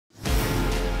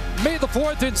May the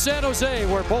 4th in San Jose,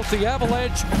 where both the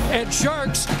Avalanche and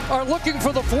Sharks are looking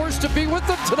for the Force to be with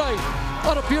them tonight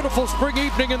on a beautiful spring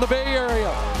evening in the Bay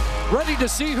Area. Ready to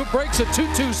see who breaks a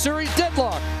 2-2 series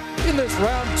deadlock in this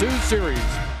round 2 series.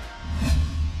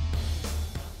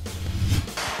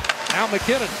 Now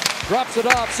McKinnon drops it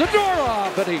off.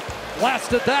 Zadorov, and he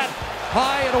blasted that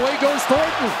high, and away goes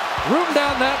Thornton. Room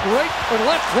down that right or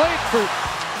left flank for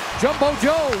Jumbo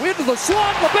Joe. Into the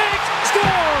slot, LeBanc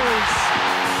scores!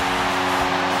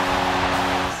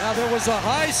 Now there was a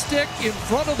high stick in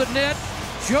front of the net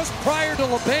just prior to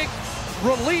LeBanc's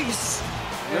release.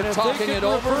 And if they can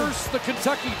reverse the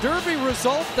Kentucky Derby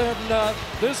result, then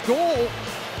this goal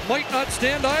might not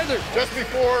stand either. Just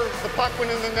before the puck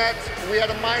went in the net, we had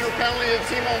a minor penalty to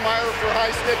Timo Meier for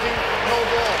high sticking, no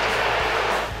goal.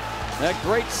 That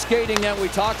great skating that we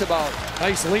talked about.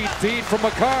 Nice lead feed from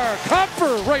McCarr.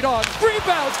 Comfer right on.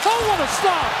 Rebounds. Oh, what a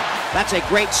stop! That's a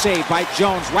great save by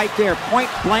Jones right there. Point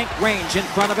blank range in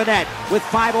front of a net with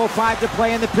 5:05 to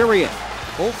play in the period.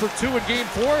 0 for 2 in game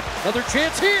 4. Another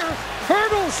chance here.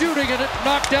 Hurdle shooting and it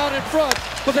knocked down in front,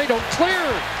 but they don't clear.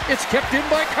 It's kept in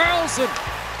by Carlson.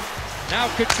 Now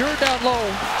Couture down low.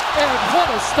 And what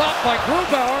a stop by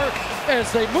Grubauer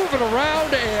as they move it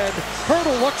around, and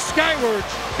Hurdle looks skyward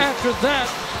after that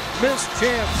missed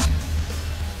chance.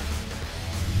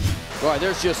 Boy,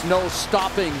 there's just no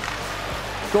stopping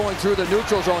going through the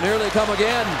neutral zone. Here they come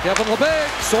again. Kevin LeBanc,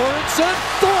 Sorensen,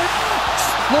 Thornton,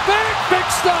 LeBanc, big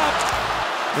stop.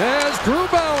 As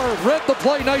Grubauer read the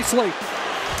play nicely.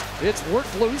 It's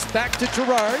worked loose, back to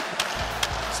Girard.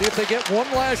 See if they get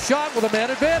one last shot with a man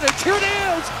advantage. Here it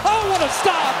is! Oh, what a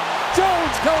stop!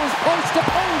 Jones goes post to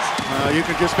post. You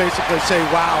can just basically say,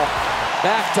 wow.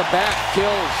 Back-to-back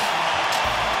kills.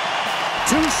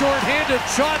 2 short-handed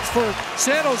shots for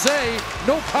San Jose.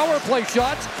 No power play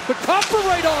shots, but Comfer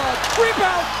right on.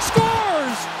 Rebound,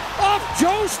 scores! Off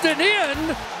Jost and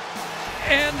in.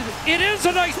 And it is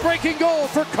a nice breaking goal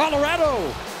for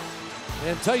Colorado.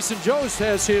 And Tyson Jost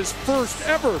has his first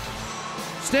ever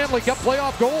Stanley Cup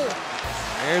playoff goal.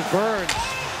 There's Burns.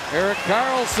 Erik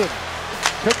Karlsson.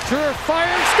 Couture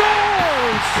fires,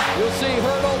 scores! You'll see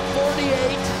Hurdle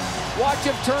 48. Watch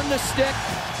him turn the stick.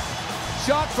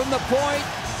 Shot from the point.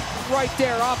 Right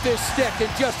there off his stick and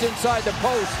just inside the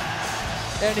post.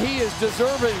 And he is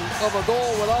deserving of a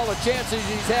goal with all the chances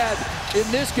he's had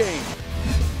in this game.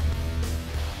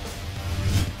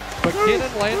 McKinnon,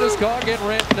 Landeskog, and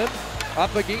Rantanen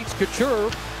up against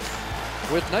Couture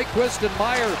with Nyquist and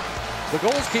Meier. The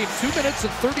goals came 2 minutes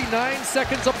and 39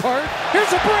 seconds apart.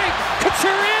 Here's a break.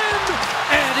 Couture in,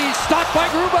 and he's stopped by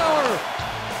Grubauer.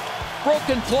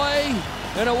 Broken play,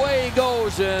 and away he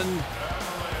goes, and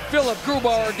Philip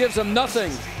Grubauer gives him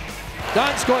nothing.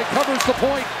 Donskoy covers the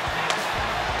point.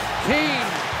 Kane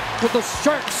with the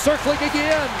Sharks circling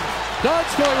again.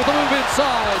 Donskoy with a move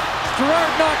inside.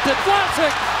 Girard knocked it.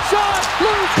 Vlasic, shot,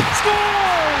 loose,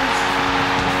 scores!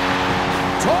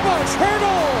 Tomas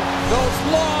Hurdle. Those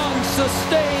long,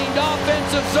 sustained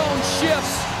offensive zone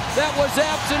shifts that was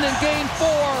absent in game 4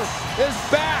 is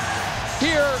back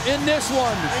here in this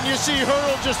one. And you see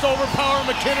Hurdle just overpower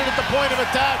McKinnon at the point of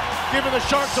attack, giving the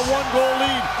Sharks a 1-goal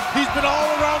lead. He's been all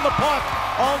around the puck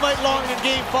all night long in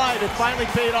game 5. It finally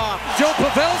paid off. Joe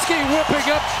Pavelski whipping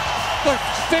up the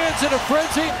fans in a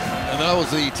frenzy. And that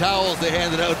was the towels they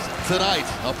handed out tonight.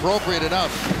 Appropriate enough.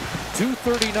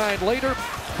 2:39 later.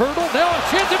 Hurdle, now a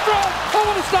chance in front. Oh,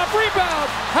 what a stop, rebound.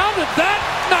 How did that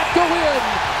not go in?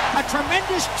 A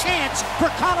tremendous chance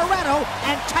for Colorado,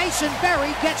 and Tyson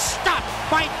Barrie gets stopped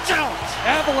by Jones.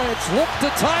 Avalanche look to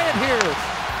tie it here.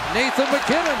 Nathan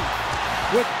McKinnon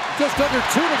with just under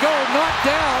 2 to go, knocked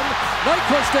down.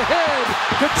 Nyquist ahead.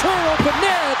 Couture open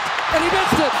net, and he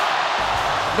missed it.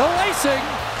 No icing,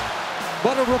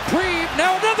 but a reprieve.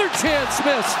 Now another chance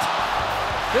missed.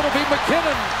 It'll be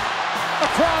McKinnon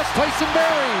across Tyson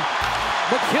Barrie.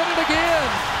 McKinnon again,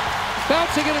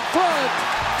 bouncing it in front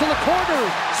to the corner.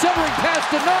 Centering pass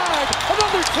denied.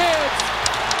 Another chance.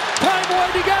 Time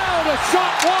winding out. A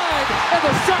shot wide, and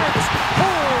the Sharks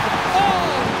hold on.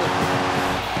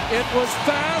 It was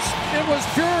fast. It was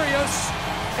furious,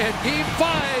 and Game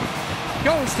 5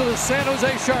 goes to the San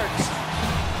Jose Sharks.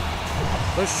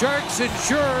 The Sharks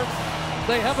ensure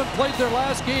they haven't played their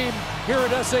last game here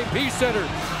at SAP Center.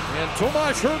 And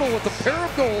Tomas Hurdle with a pair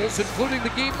of goals, including the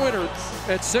game winner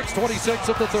at 6:26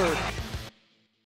 of the third.